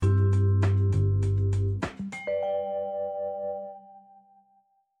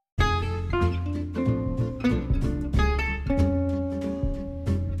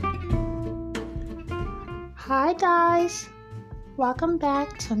Hi guys, welcome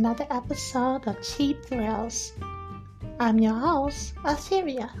back to another episode of Cheap Thrills. I'm your host,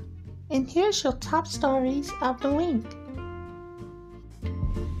 Etheria, and here's your top stories of the week.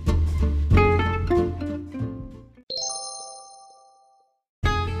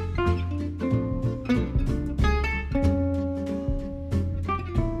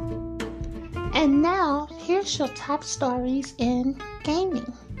 And now, here's your top stories in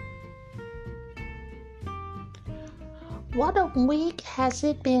gaming. What a week has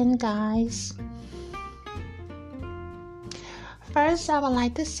it been, guys? First, I would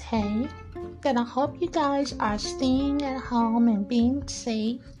like to say that I hope you guys are staying at home and being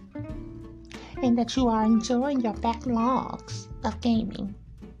safe, and that you are enjoying your backlogs of gaming.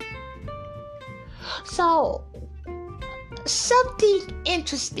 So, something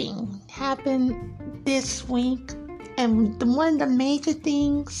interesting happened this week, and one of the major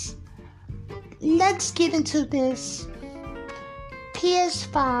things, let's get into this.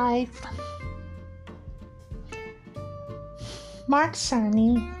 PS5, Mark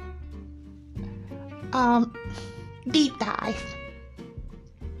Cerny, deep dive.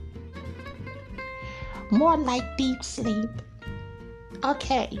 More like deep sleep.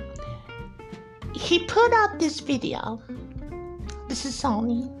 Okay. He put out this video. This is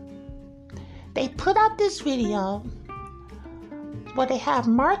Sony. They put out this video where they have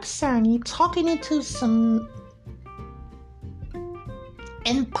Mark Cerny talking into some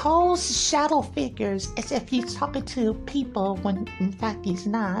imposed shadow figures as if he's talking to people when in fact he's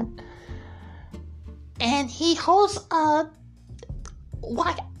not. And he holds up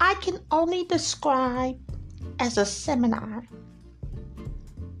what I can only describe as a seminar,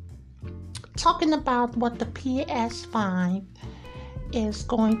 talking about what the PS5 is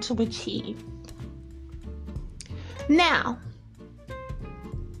going to achieve. Now,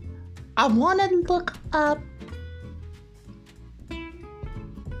 I want to look up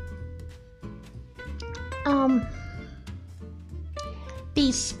the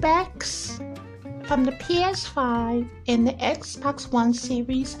specs from the PS5 and the Xbox One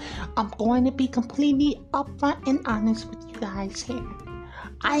series. I'm going to be completely upfront and honest with you guys here.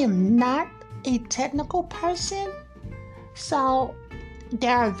 I am not a technical person, so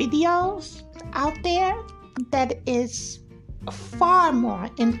there are videos out there that is far more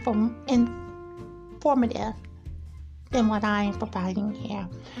informative than what I am providing here.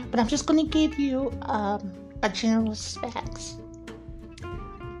 But I'm just going to give you a general specs.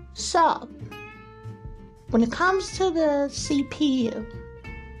 So, when it comes to the CPU,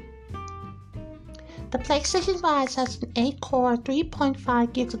 the PlayStation 5 has an 8-core,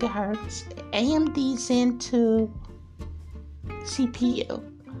 3.5 GHz AMD Zen 2 CPU,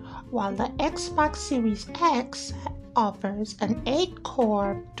 while the Xbox Series X offers an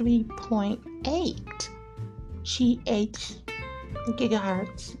 8-core, 3.8 GHz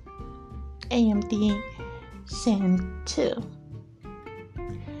AMD Zen 2.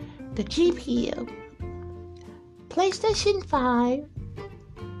 The GPU, PlayStation 5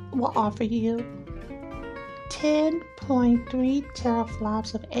 will offer you 10.3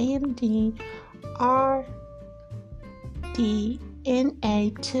 teraflops of AMD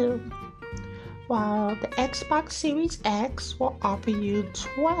RDNA2, while the Xbox Series X will offer you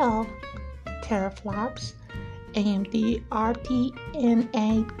 12 teraflops AMD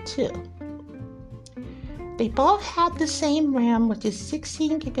RDNA2. They both have the same RAM, which is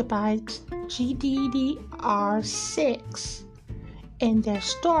 16 gigabytes GDDR6 in their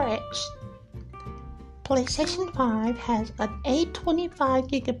storage. PlayStation 5 has an 825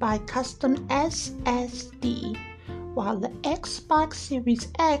 gigabyte custom SSD, while the Xbox Series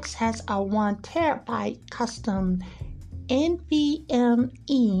X has a 1 terabyte custom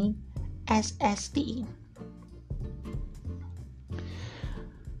NVMe SSD.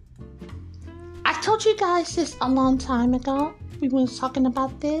 I told you guys this a long time ago. We were talking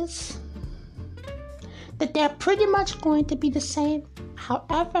about this, that they're pretty much going to be the same.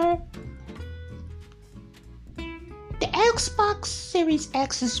 However, the Xbox Series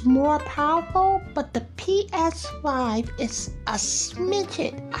X is more powerful, but the PS5 is a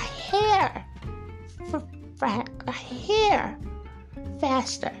smidget, a hair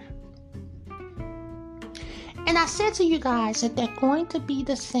faster. And I said to you guys that they're going to be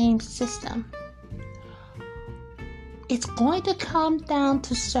the same system. It's going to come down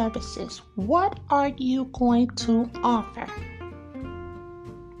to services. What are you going to offer?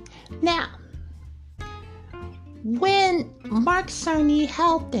 Now, when Mark Cerny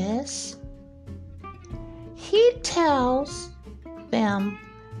held this, he tells them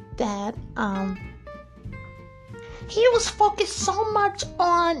that he was focused so much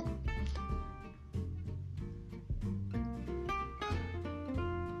on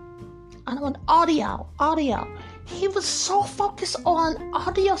I don't want audio. He was so focused on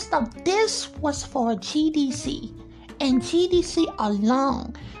audio stuff. This was for GDC and GDC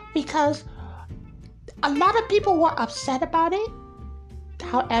alone, because a lot of people were upset about it.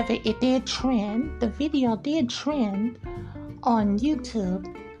 However, it did trend. The video did trend on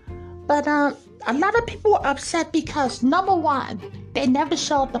YouTube. But a lot of people were upset because, number one, they never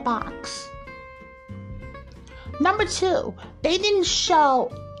showed the box. Number two, they didn't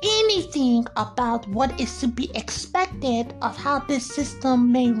show anything about what is to be expected of how this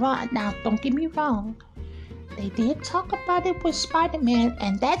system may run. Now, don't get me wrong. They did talk about it with Spider-Man,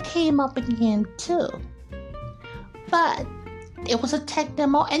 and that came up again too. But it was a tech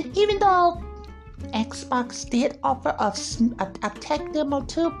demo, and even though Xbox did offer a tech demo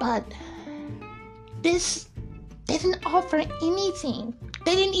too, but this didn't offer anything.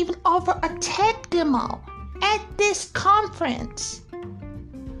 They didn't even offer a tech demo at this conference.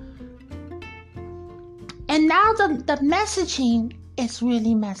 And now the messaging is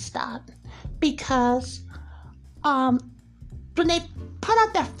really messed up, because when they put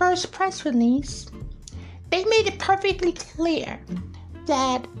out their first press release, they made it perfectly clear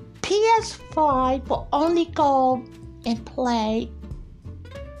that PS5 will only go and play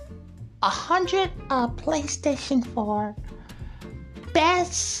 100 PlayStation 4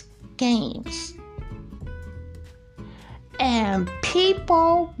 best games. And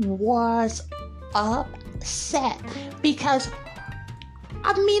people was upset because,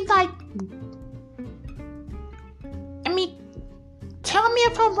 tell me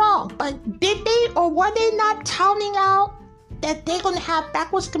if I'm wrong, but did they or were they not touting out that they're going to have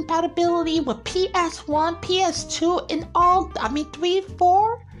backwards compatibility with PS1, PS2, and all, 3,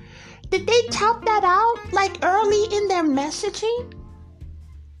 4? Did they tout that out like early in their messaging?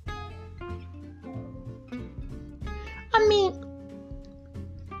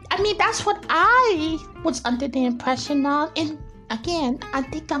 That's what I was under the impression of, and again, I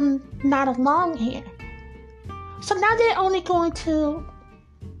think I'm not alone here. So now they're only going to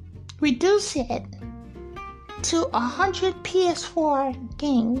reduce it to 100 PS4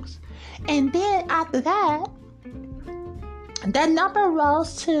 games, and then after that, that number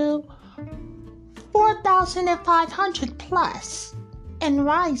rose to 4,500 plus and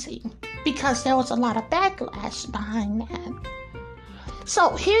rising, because there was a lot of backlash behind that.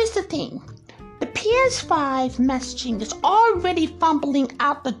 So here's the thing. The PS5 messaging is already fumbling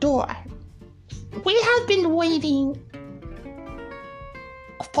out the door. We have been waiting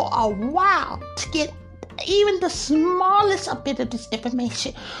for a while to get even the smallest a bit of this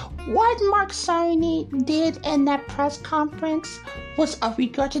information. What Mark Cerny did in that press conference was a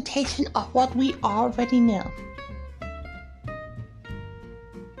regurgitation of what we already knew.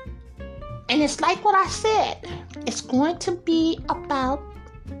 And it's like what I said, it's going to be about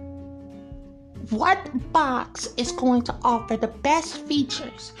what box is going to offer the best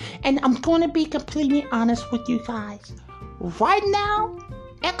features. And I'm going to be completely honest with you guys. Right now,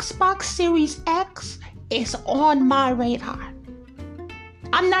 Xbox Series X is on my radar.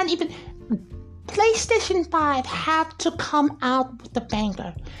 PlayStation 5 have to come out with a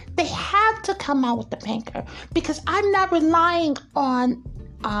banger. They have to come out with a banger, because I'm not relying on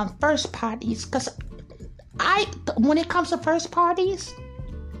first parties, because when it comes to first parties,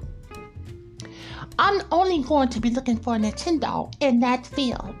 I'm only going to be looking for Nintendo in that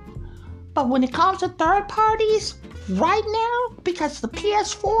field. But when it comes to third parties, right now, because the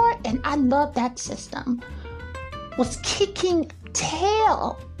PS4, and I love that system, was kicking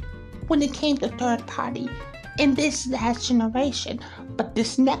tail when it came to third party in this last generation. But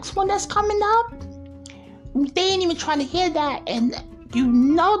this next one that's coming up, they ain't even trying to hear that, and you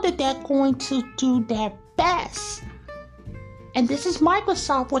know that they're going to do their best. And this is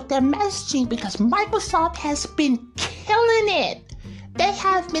Microsoft with their messaging, because Microsoft has been killing it. They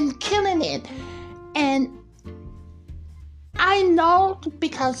have been killing it. And I know,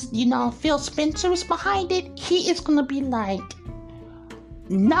 because, Phil Spencer is behind it, he is going to be like,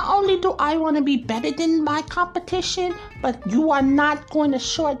 not only do I want to be better than my competition, but you are not going to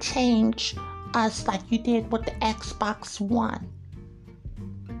shortchange us like you did with the Xbox One.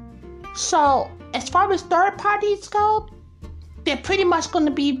 So, as far as third parties go, they're pretty much going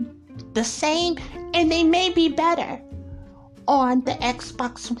to be the same, and they may be better on the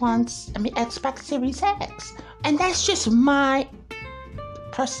Xbox Series X. And that's just my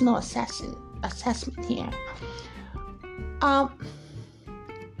personal assessment here.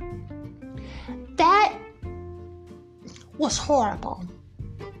 That was horrible.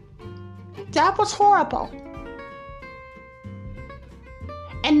 That was horrible.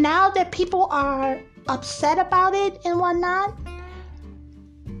 And now that people are upset about it and whatnot,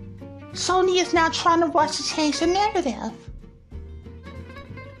 Sony is now trying to rush to change the narrative.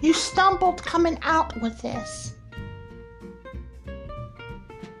 You stumbled coming out with this.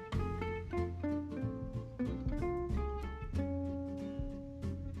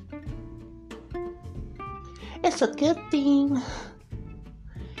 It's a good thing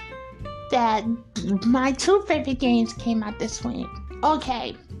that my two favorite games came out this week.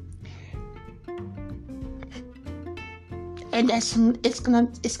 Okay. And it's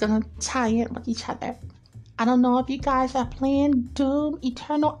gonna tie in with each other. I don't know if you guys are playing Doom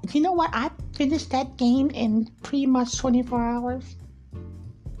Eternal. You know what? I finished that game in pretty much 24 hours.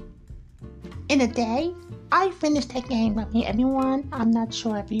 In a day. I finished that game. I mean, everyone, I'm not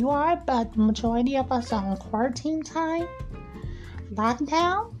sure if you are, but the majority of us are on quarantine time,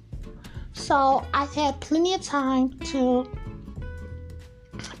 lockdown. So I had plenty of time to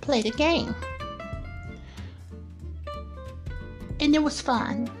play the game. And it was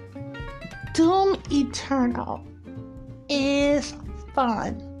fun. Doom Eternal is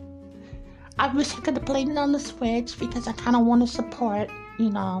fun. I wish I could have played it on the Switch because I kind of want to support,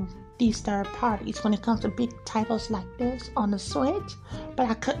 these third parties when it comes to big titles like this on the Switch, but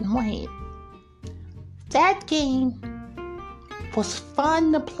I couldn't wait. That game was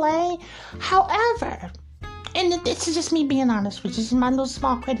fun to play. However, and this is just me being honest, which is my little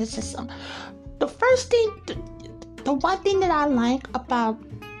small criticism. The one thing that I like about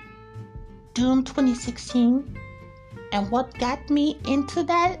Doom 2016 and what got me into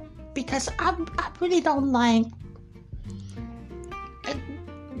that, because I really don't like,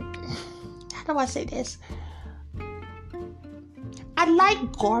 how do I say this? I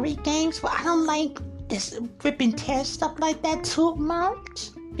like gory games, but I don't like this rip and tear stuff like that too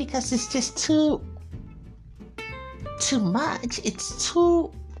much, because it's just too much. It's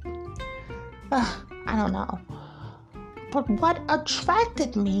too, I don't know. But what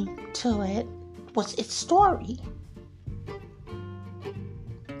attracted me to it was its story.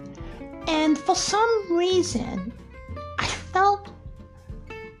 And for some reason, I felt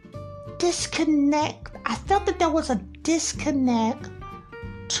that there was a disconnect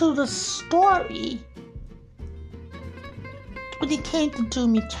to the story when it came to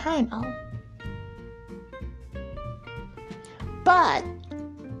Doom Eternal. But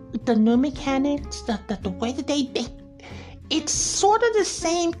the new mechanics, the way that it's sort of the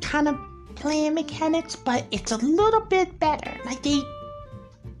same kind of playing mechanics, but it's a little bit better. Like they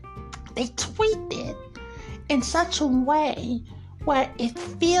tweaked it in such a way where it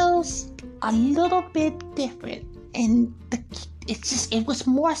feels a little bit different, and it was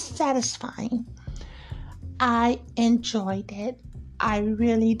more satisfying. I enjoyed it. I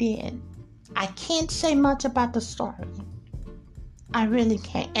really did. I can't say much about the story. I really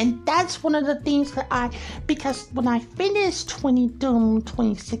can't. And that's one of the things because when I finished Doom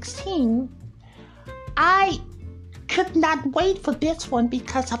 2016, I could not wait for this one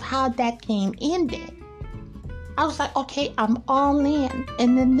because of how that game ended. I was like, okay, I'm all in.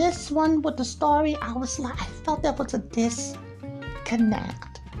 And then this one with the story, I felt there was a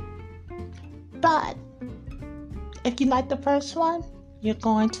disconnect. But if you like the first one, you're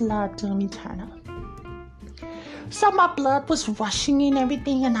going to love Doom Eternal. So my blood was rushing and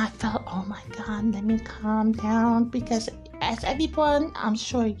everything, and I felt, oh my God, let me calm down, because as everyone, I'm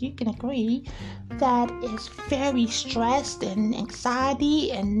sure you can agree, that is very stressed and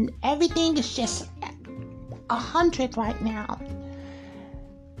anxiety and everything is just 100 right now.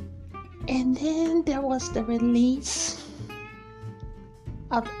 And then there was the release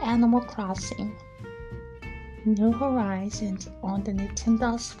of Animal Crossing New Horizons on the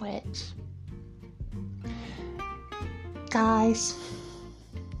Nintendo Switch. Guys,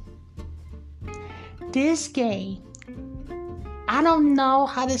 this game, I don't know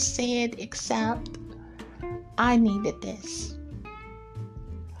how to say it except I needed this.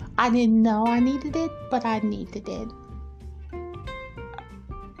 I didn't know I needed it, but I needed it.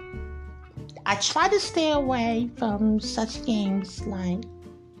 I try to stay away from such games like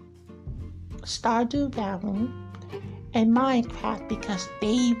Stardew Valley and Minecraft because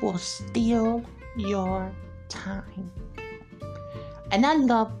they will steal your time. And I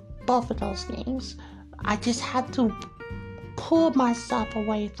love both of those games. I just had to pull myself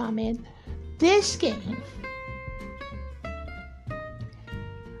away from it. This game,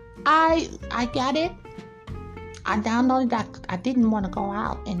 I got it. I downloaded that. I didn't want to go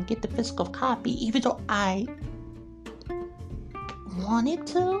out and get the physical copy, even though I wanted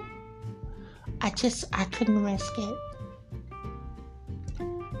to. I couldn't risk it.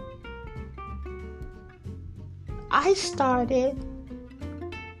 I started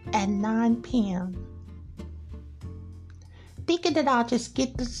at 9 p.m. thinking that I'll just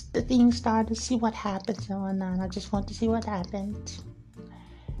get the thing started, see what happens and whatnot. I just want to see what happens.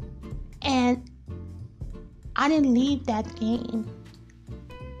 And I didn't leave that game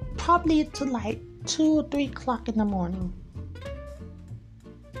probably until like 2 or 3 o'clock in the morning.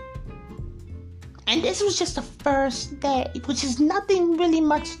 And this was just the first day, which is nothing really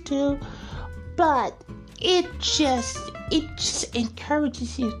much to do, but it just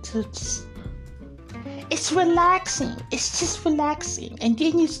encourages you to just, it's relaxing. It's just relaxing. And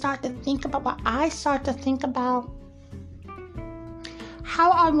then you start to think about what I start to think about,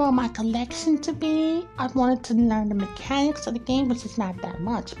 how I want my collection to be. I wanted to learn the mechanics of the game, which is not that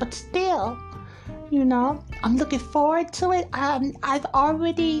much, but still, you know, I'm looking forward to it. I've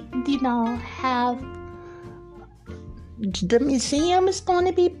already, have the museum is going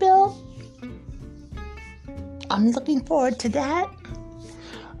to be built. I'm looking forward to that.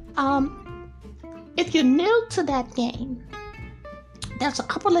 If you're new to that game, there's a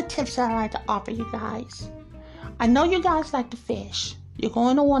couple of tips that I like to offer you guys. I know you guys like to fish. You're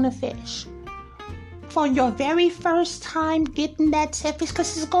going to want to fish. For your very first time getting that set fish,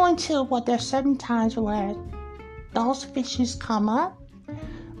 because it's going to, there's certain times where those fishes come up,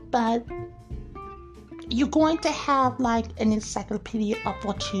 but you're going to have like an encyclopedia of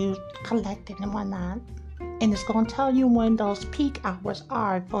what you collected and whatnot. And it's going to tell you when those peak hours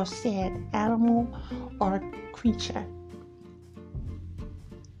are for said animal or creature.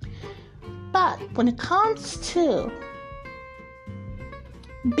 But when it comes to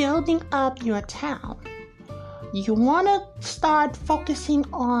building up your town, you want to start focusing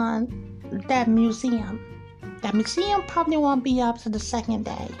on that museum. That museum probably won't be up to the second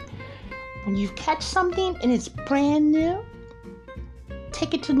day. When you catch something and it's brand new,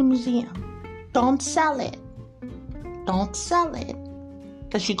 take it to the museum. Don't sell it. Don't sell it,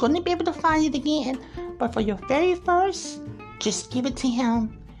 because you're going to be able to find it again. But for your very first, just give it to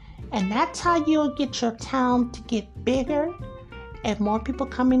him. And that's how you'll get your town to get bigger and more people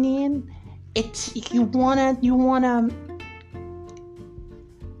coming in. You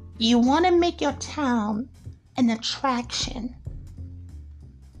wanna make your town an attraction.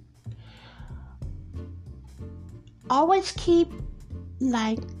 Always keep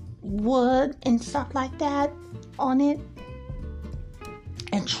like wood and stuff like that on it,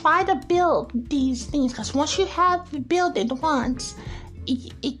 and try to build these things, because once you have built it once,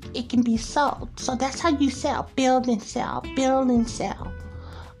 it can be sold. So that's how you sell. Build and sell.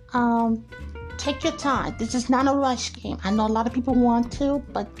 Take your time. This is not a rush game. I know a lot of people want to,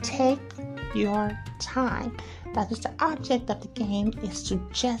 but take your time. That is the object of the game, is to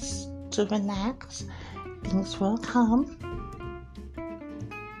relax. Things will come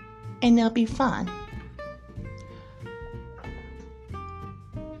and they'll be fun.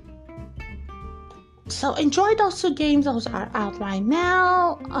 So enjoy those 2 games. Those are out right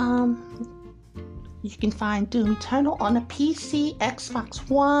now. You can find Doom Eternal on the PC, Xbox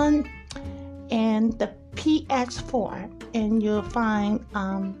One, and the PS4. And you'll find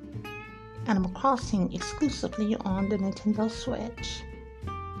Animal Crossing exclusively on the Nintendo Switch.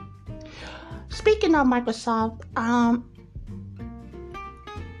 Speaking of Microsoft,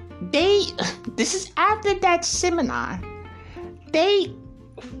 this is after that seminar, they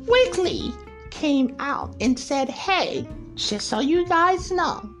quickly came out and said, hey, just so you guys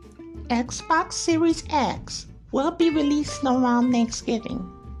know, Xbox Series X will be released around Thanksgiving.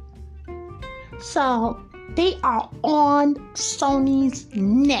 So they are on Sony's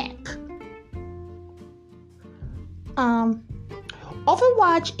neck.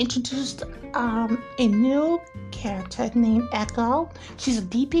 Overwatch introduced a new character named Echo. She's a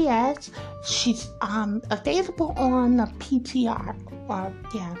DPS. She's available on the PTR,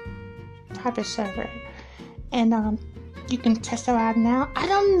 private server, and you can test her out now. I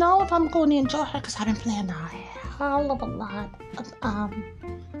don't know if I'm going to enjoy her, because I've been playing a hell of a lot of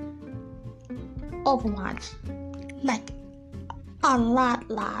Overwatch, like a lot.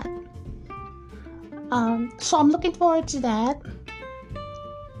 So I'm looking forward to that.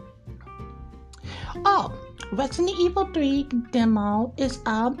 Oh, Resident Evil 3 demo is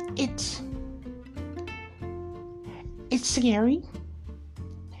up. It's scary.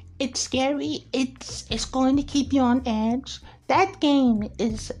 It's scary. It's going to keep you on edge. That game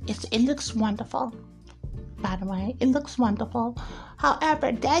it looks wonderful. By the way, it looks wonderful.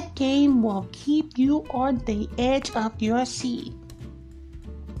 However, that game will keep you on the edge of your seat.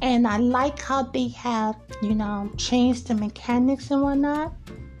 And I like how they have, changed the mechanics and whatnot.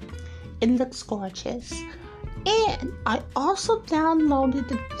 It looks gorgeous. And I also downloaded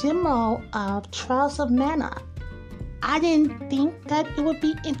the demo of Trials of Mana. I didn't think that it would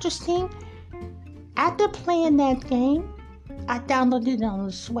be interesting. After playing that game, I downloaded it on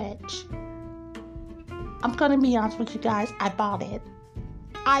the Switch. I'm gonna be honest with you guys, I bought it.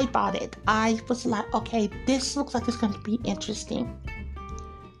 I was like, okay, this looks like it's gonna be interesting.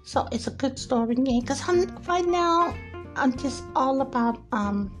 So it's a good story game, because right now I'm just all about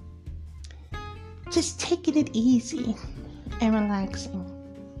just taking it easy and relaxing.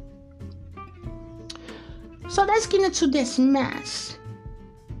 So let's get into this mess.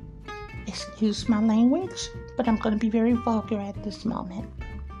 Excuse my language, but I'm going to be very vulgar at this moment.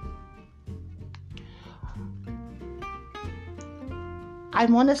 I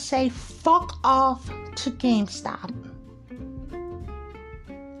want to say fuck off to GameStop.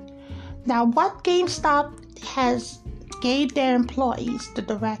 Now, what GameStop gave their employees the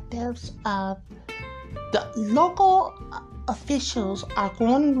directives of the local officials are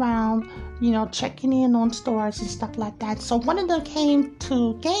going around, checking in on stores and stuff like that. So one of them came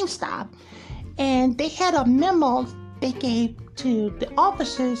to GameStop and they had a memo they gave to the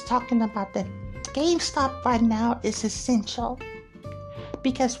officers talking about that GameStop right now is essential.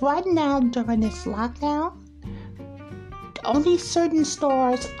 Because right now during this lockdown, only certain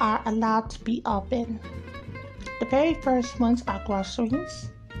stores are allowed to be open. The very first ones are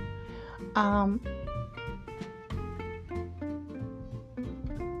groceries.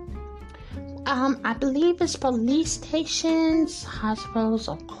 I believe it's police stations, hospitals,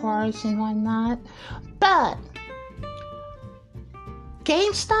 of course, and whatnot. But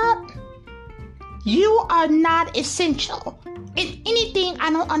GameStop, you are not essential. If anything,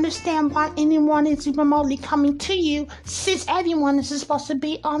 I don't understand why anyone is remotely coming to you since everyone is supposed to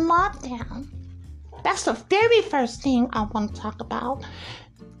be on lockdown. That's the very first thing I want to talk about.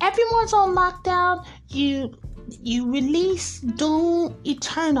 Everyone's on lockdown. You release Doom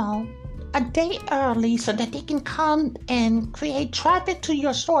Eternal a day early so that they can come and create traffic to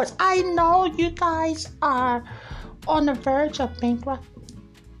your stores. I know you guys are on the verge of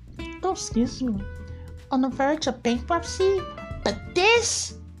on the verge of bankruptcy, but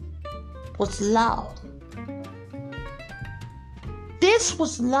this was low. This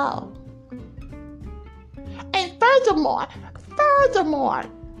was low. And furthermore,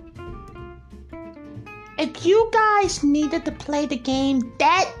 if you guys needed to play the game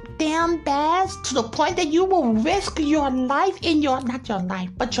that damn bad to the point that you will risk your life in not your life,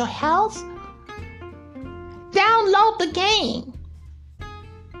 but your health, download the game.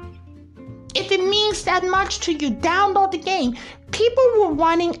 If it means that much to you, download the game. People were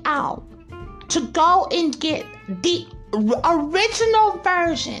running out to go and get the original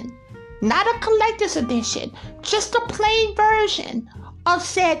version, not a collector's edition, just a plain version of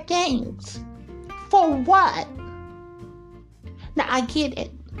said games. For what? Now I get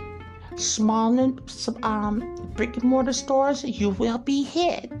it. Small brick and mortar stores, you will be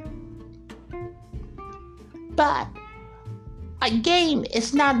hit. But a game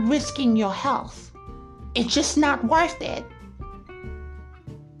is not risking your health. It's just not worth it.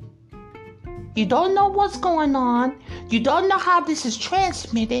 You don't know what's going on. You don't know how this is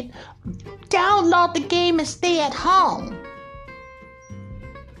transmitted. Download the game and stay at home.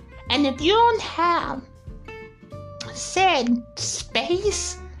 And if you don't have said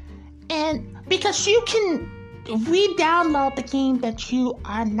space, and because you can re-download the game that you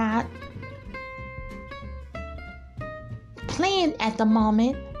are not playing at the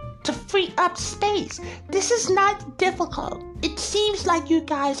moment to free up space. This is not difficult. It seems like you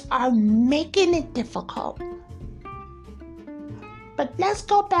guys are making it difficult. But let's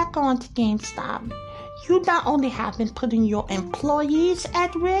go back on to GameStop. You not only have been putting your employees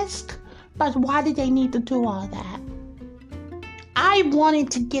at risk, but why did they need to do all that? I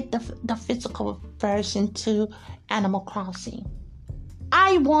wanted to get the physical version to Animal Crossing.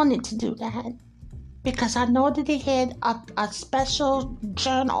 I wanted to do that because I know that they had a special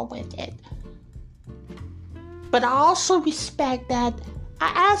journal with it. But I also respect that.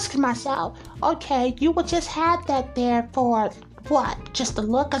 I asked myself, okay, you would just have that there for what? Just to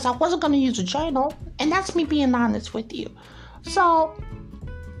look? Because I wasn't going to use a journal. And that's me being honest with you. So,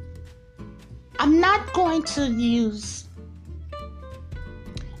 I'm not going to use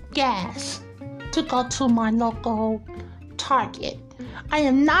gas to go to my local Target. I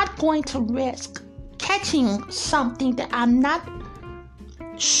am not going to risk catching something that I'm not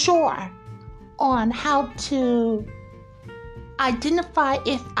sure on how to identify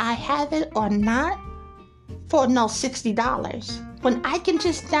if I have it or not for no $60 when I can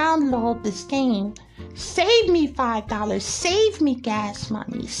just download this game, save me $5, save me gas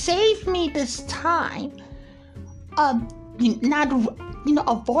money, save me this time of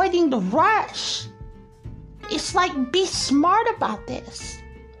avoiding the rush. It's like, be smart about this.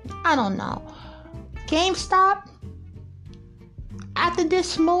 I don't know. GameStop, After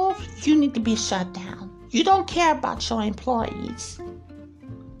this move, you need to be shut down. You don't care about your employees.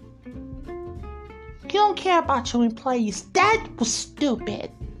 You don't care about your employees. That was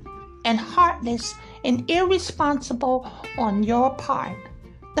stupid and heartless and irresponsible on your part.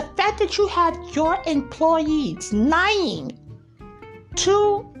 The fact that you had your employees lying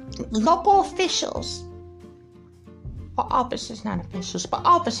to local officials, or officers, not officials, but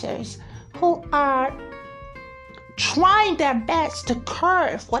officers who are trying their best to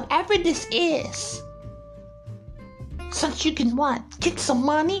curb whatever this is, so that you can what? Get some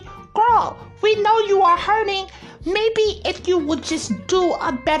money? Girl, we know you are hurting. Maybe if you would just do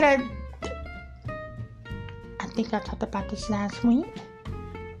a better... I think I talked about this last week.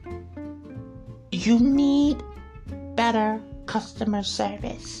 You need better customer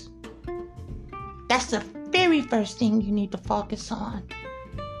service. That's the very first thing you need to focus on.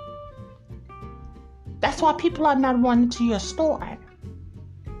 That's why people are not running to your store.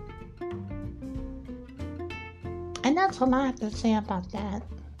 And that's all I have to say about that.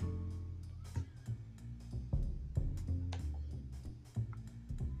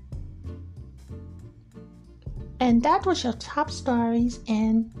 And that was your top stories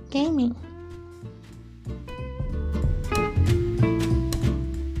in gaming.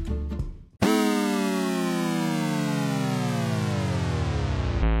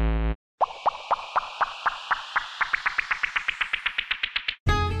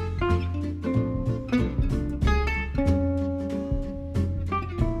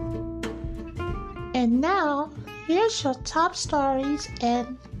 And now, here's your top stories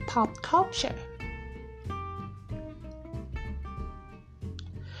in pop culture.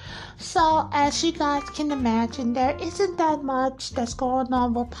 So, as you guys can imagine, there isn't that much that's going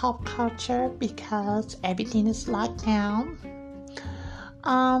on with pop culture because everything is locked down.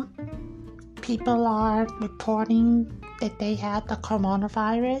 People are reporting that they had the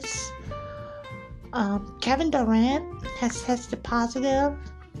coronavirus. Kevin Durant has tested positive.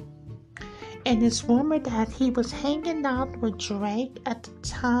 And it's rumored that he was hanging out with Drake at the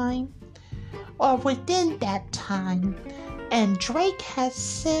time, or within that time. And Drake has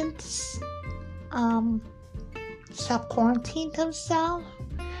since self-quarantined himself.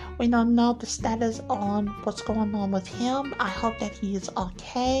 We don't know the status on what's going on with him. I hope that he is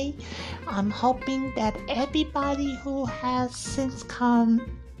okay. I'm hoping that everybody who has since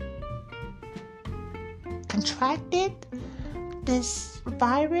contracted this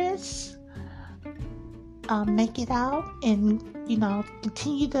virus make it out and,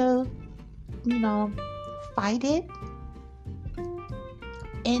 continue to, fight it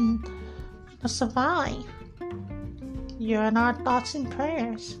and survive. You're in our thoughts and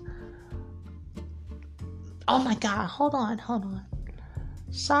prayers. Oh my God, hold on.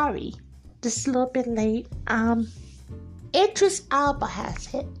 Sorry, this is a little bit late. Idris Elba has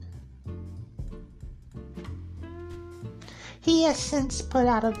it. He has since put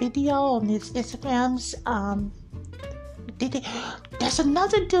out a video on his Instagrams. There's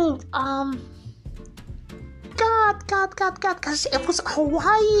another dude. God, because it was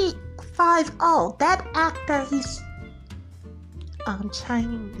Hawaii 5-0. That actor, he's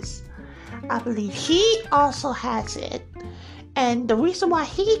Chinese, I believe. He also has it, and the reason why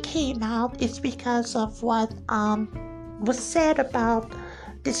he came out is because of what was said about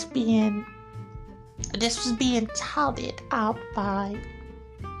this was being touted out by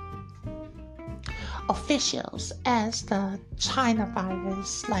officials as the China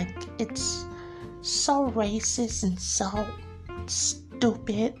virus. Like, it's so racist and so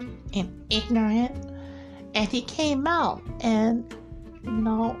stupid and ignorant. And he came out and,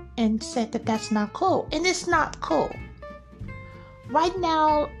 and said that that's not cool. And it's not cool. Right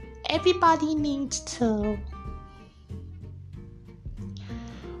now, everybody needs to...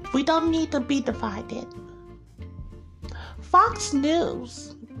 We don't need to be divided. Fox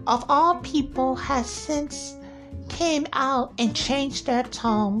News, of all people, has since came out and changed their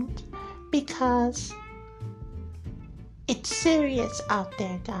tone because it's serious out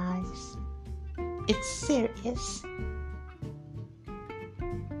there, guys. It's serious.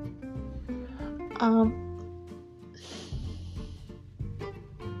 I'm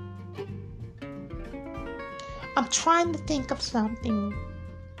trying to think of something.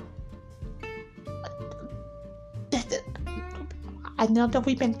 I know that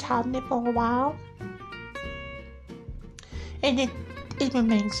we've been touting it for a while, and it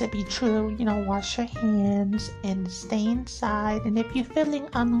remains to be true. Wash your hands and stay inside. And if you're feeling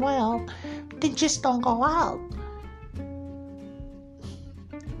unwell, then just don't go out.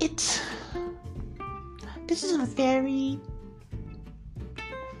 This is a very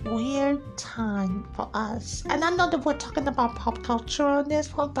weird time for us. And I know that we're talking about pop culture on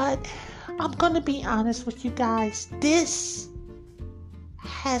this one, but I'm going to be honest with you guys.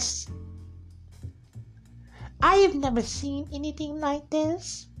 I have never seen anything like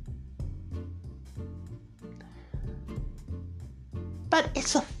this. But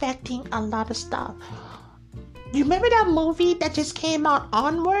it's affecting a lot of stuff. You remember that movie that just came out,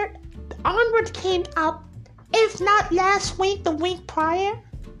 Onward? Onward came out, if not last week, the week prior.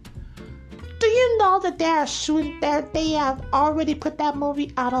 Do you know that they have already put that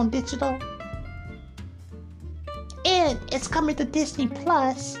movie out on digital? And it's coming to Disney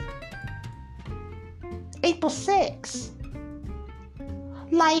Plus April 6th.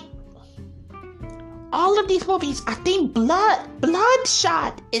 Like, all of these movies, I think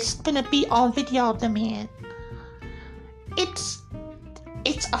Bloodshot is gonna be on video on demand. It's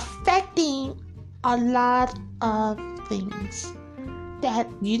affecting a lot of things that,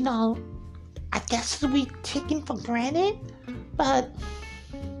 you know, I guess we taken for granted, but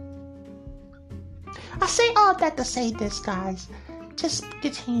I say all that to say this, guys. Just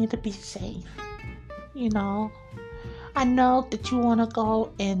continue to be safe. You know, I know that you want to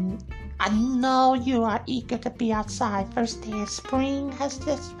go, and I know you are eager to be outside. First day of spring has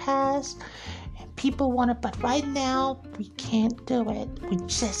just passed, and people want it, but right now we can't do it. We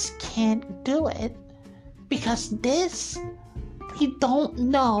just can't do it because we don't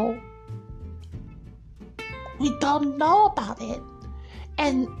know. We don't know about it,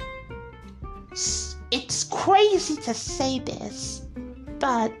 and it's crazy to say this,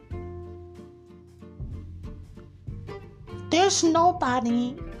 but there's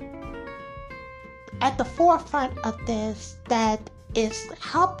nobody at the forefront of this that is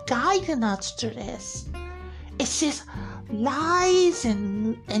help guiding us through this. It's just lies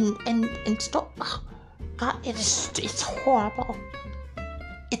and stuff. Oh, God, it's horrible.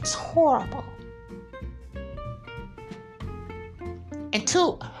 It's horrible. And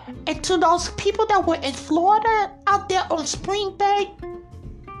to those people that were in Florida out there on spring break,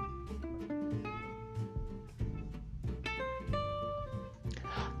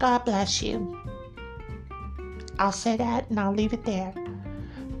 God bless you. I'll say that and I'll leave it there.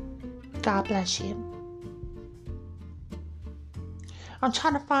 God bless you. I'm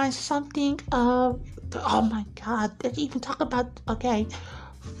trying to find something oh my God, they even talk about, okay,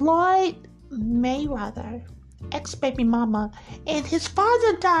 Floyd Mayweather, ex-baby mama, and his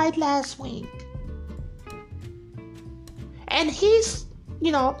father died last week. And he's,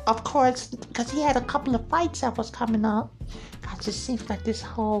 you know, of course, because he had a couple of fights that was coming up. God, it just seems like this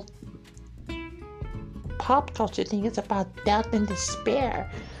whole pop culture thing is about death and despair.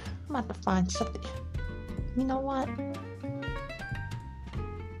 I'm about to find something. You know what?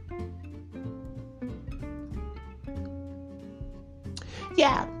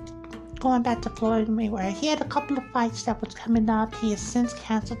 Yeah, going back to Floyd Mayweather, he had a couple of fights that was coming up. He has since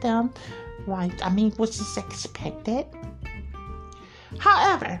canceled them, right? I mean, which is expected.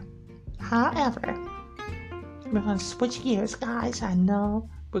 However, we're gonna switch gears, guys. I know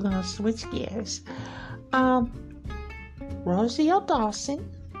we're gonna switch gears. Rosario Dawson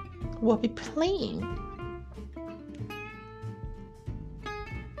will be playing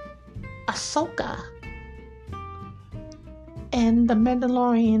Ahsoka in the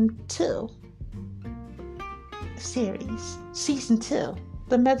Mandalorian 2 series, season 2.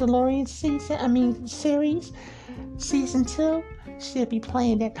 The Mandalorian series, season 2. She'll be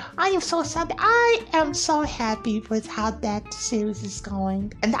playing it. I am so excited. I am so happy with how that series is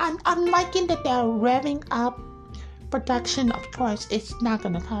going. And I'm liking that they're revving up production. Of course, it's not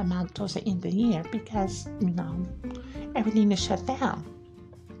going to come out towards the end of the year because, you know, everything is shut down.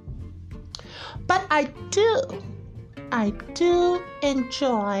 But I do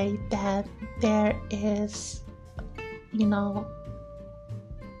enjoy that there is, you know,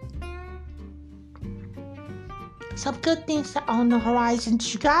 some good things that are on the horizon.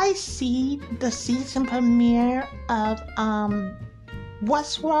 Did you guys see the season premiere of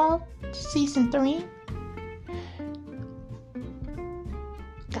Westworld season 3?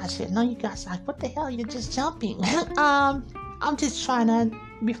 Gosh, I know you guys are like, what the hell? You're just jumping. I'm just trying to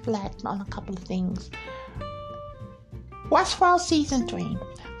reflect on a couple of things. Westworld season 3.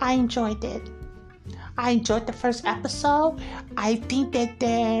 I enjoyed it. I enjoyed the first episode. I think that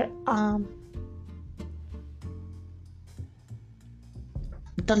they're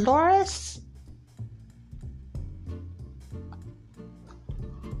Dolores,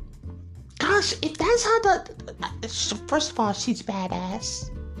 gosh, if that's how first of all, she's badass.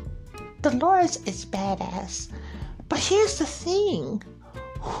 Dolores is badass. But here's the thing.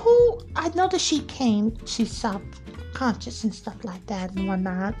 I know that she conscious and stuff like that and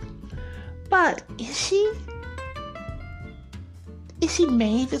whatnot. But is she? Is she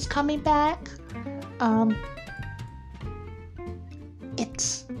Maeve is coming back?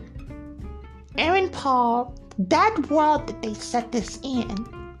 It's Aaron Paul, that world that they set this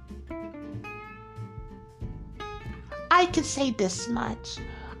in. I can say this much.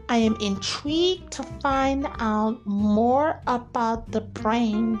 I am intrigued to find out more about the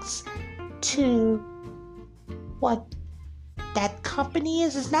brains to what that company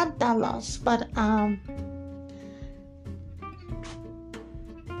is. It's not Delos, but gosh,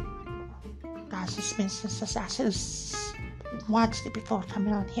 it's been since I should have watched it before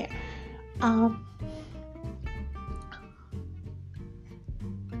coming on here.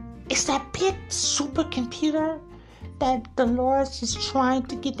 It's that big supercomputer that Dolores is trying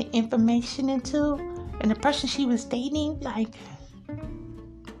to get the information into, and the person she was dating, like,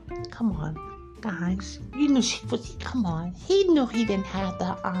 come on, guys, you knew she was, come on, he knew he didn't have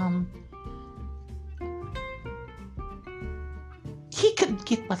the, he couldn't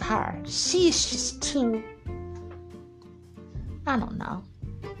get with her. She's just too, I don't know,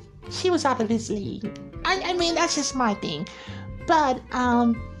 she was out of his league. I mean, that's just my thing, but,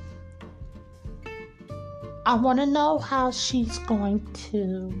 I want to know how she's going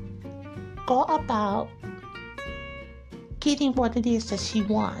to go about getting what it is that she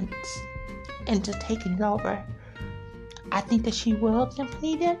wants and to taking it over. I think that she will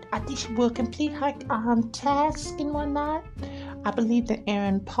complete it. I think she will complete her task and whatnot. I believe that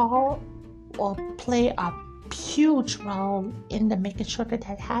Aaron Paul will play a huge role in the making sure that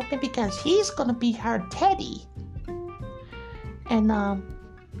happens, because he's going to be her Teddy. And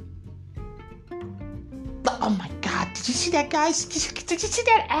oh my God, did you see that, guys? Did you see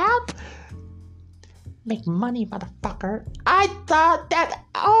that app? Make money, motherfucker. I thought that,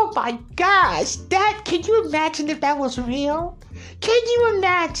 oh my gosh, that, can you imagine if that was real? Can you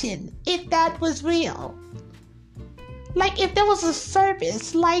imagine if that was real? Like, if there was a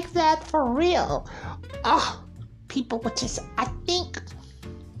service like that for real. Oh, people would just, I think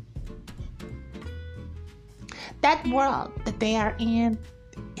that world that they are in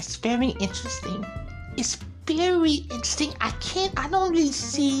is very interesting. It's very interesting. I don't really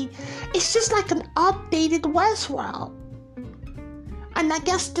see, it's just like an updated Westworld. And I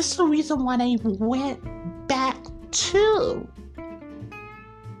guess this is the reason why they went back to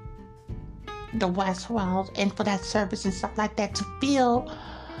the Westworld and for that service and stuff like that, to feel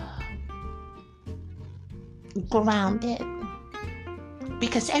grounded.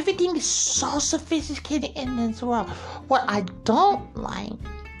 Because everything is so sophisticated in this world. What I don't like,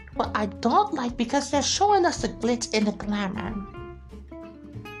 because they're showing us the glitz and the glamour.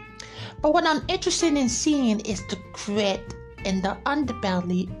 But what I'm interested in seeing is the grit and the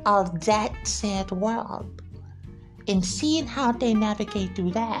underbelly of that said world, and seeing how they navigate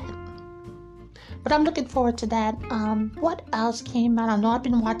through that. But I'm looking forward to that. What else came out? I know I've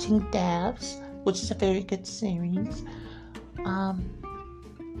been watching Devs, which is a very good series.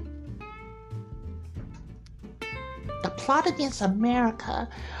 The Plot Against America.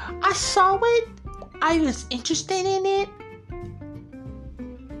 I saw it. I was interested in it.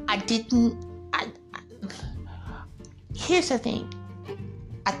 Here's the thing.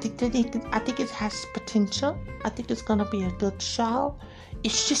 I think it has potential. I think it's gonna be a good show.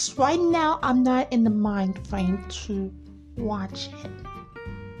 It's just right now I'm not in the mind frame to watch it.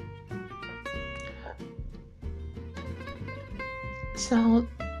 So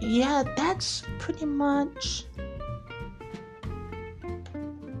yeah, that's pretty much.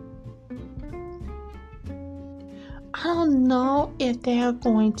 I don't know if they're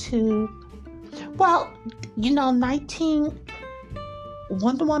going to. Well, you know,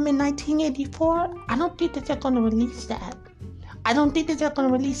 Wonder Woman 1984. I don't think that they're going to release that. I don't think that they're going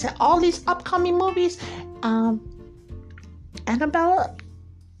to release it. All these upcoming movies, Annabelle,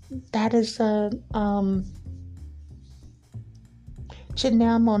 that is a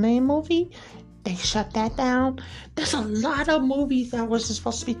Janelle Monáe movie. They shut that down. There's a lot of movies that was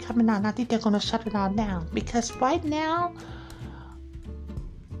supposed to be coming out, and I think they're going to shut it all down. Because right now,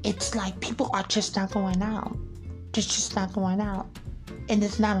 it's like people are just not going out. They're just not going out. And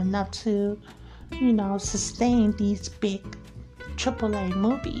it's not enough to, sustain these big AAA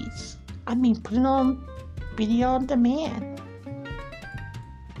movies. I mean, put it on video on demand.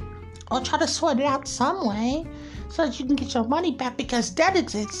 Or try to sort it out some way, so that you can get your money back, because that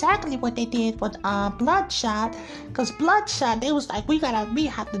is exactly what they did with Bloodshot. Because Bloodshot, they was like, we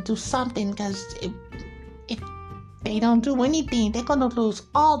have to do something, because if they don't do anything, they're gonna lose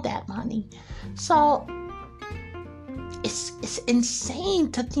all that money. So it's insane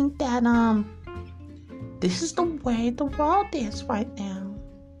to think that This is the way the world is right now.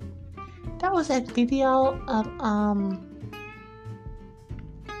 That was that video of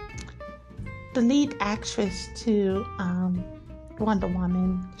the lead actress to Wonder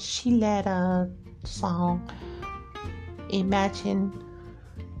Woman. She led a song, Imagine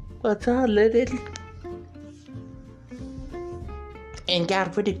What's All Living, and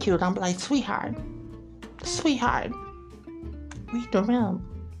got ridiculed. I'm like, sweetheart, read the room.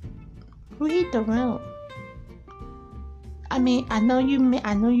 I mean, I know you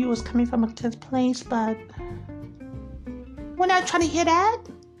was coming from a good place, but we're not trying to hear that.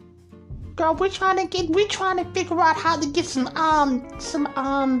 Girl, we're trying to figure out how to get some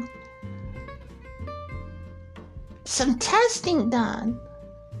testing done.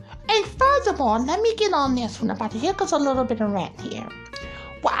 And furthermore, let me get on this one about it. Here goes a little bit of rant here.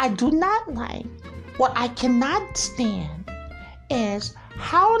 What I do not like, what I cannot stand, is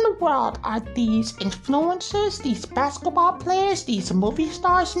how in the world are these influencers, these basketball players, these movie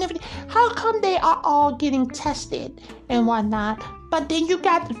stars and everything, how come they are all getting tested and whatnot, but then you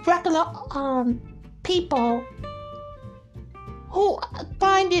got regular people who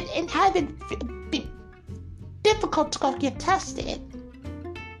find it and have it difficult to go get tested?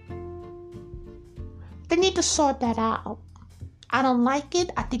 They need to sort that out. I don't like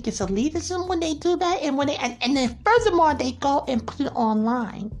it. I think it's elitism when they do that, and and then furthermore they go and put it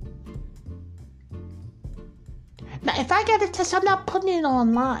online. Now, if I get a test, I'm not putting it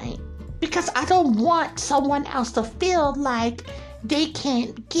online because I don't want someone else to feel like they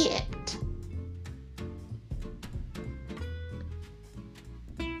can't get.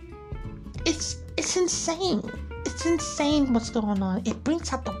 It's insane. It's insane what's going on. It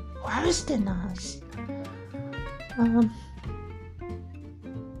brings out the worst in us.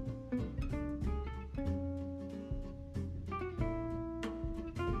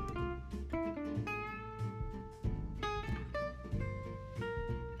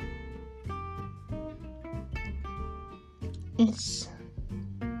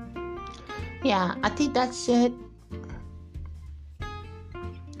 Yeah, I think that's it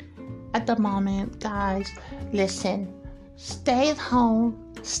at the moment, guys. Listen, stay at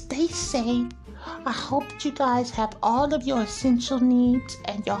home, stay safe. I hope that you guys have all of your essential needs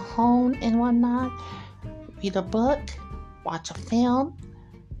at your home and whatnot. Read a book, watch a film,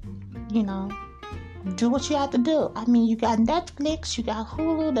 do what you have to do. I mean, you got Netflix, you got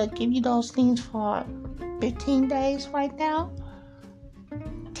Hulu that give you those things for 15 days right now.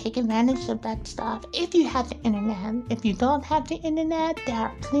 Take advantage of that stuff if you have the internet. If you don't have the internet, there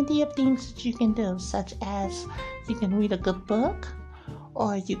are plenty of things that you can do, such as you can read a good book,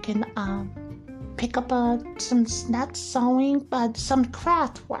 or you can pick up some, not sewing, but some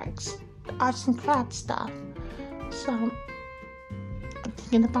craft works, arts and craft stuff. So I'm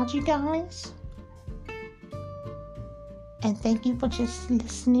thinking about you guys, and thank you for just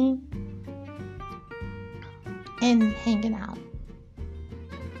listening and hanging out.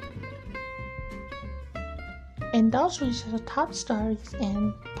 And those were just the top stories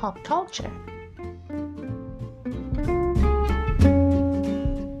in pop culture.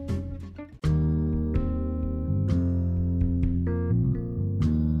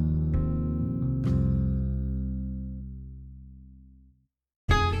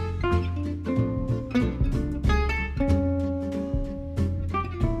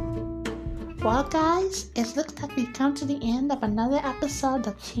 Well, guys, it looks like we've come to the end of another episode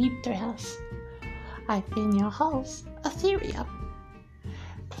of Cheap Thrills. I've been your host, Ethereum.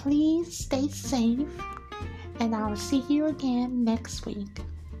 Please stay safe, and I will see you again next week.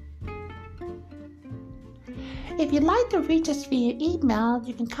 If you'd like to reach us via email,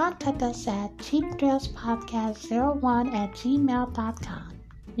 you can contact us at cheapthrillspodcast01@gmail.com.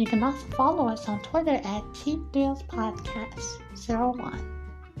 You can also follow us on Twitter at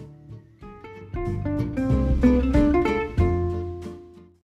cheapthrillspodcast01.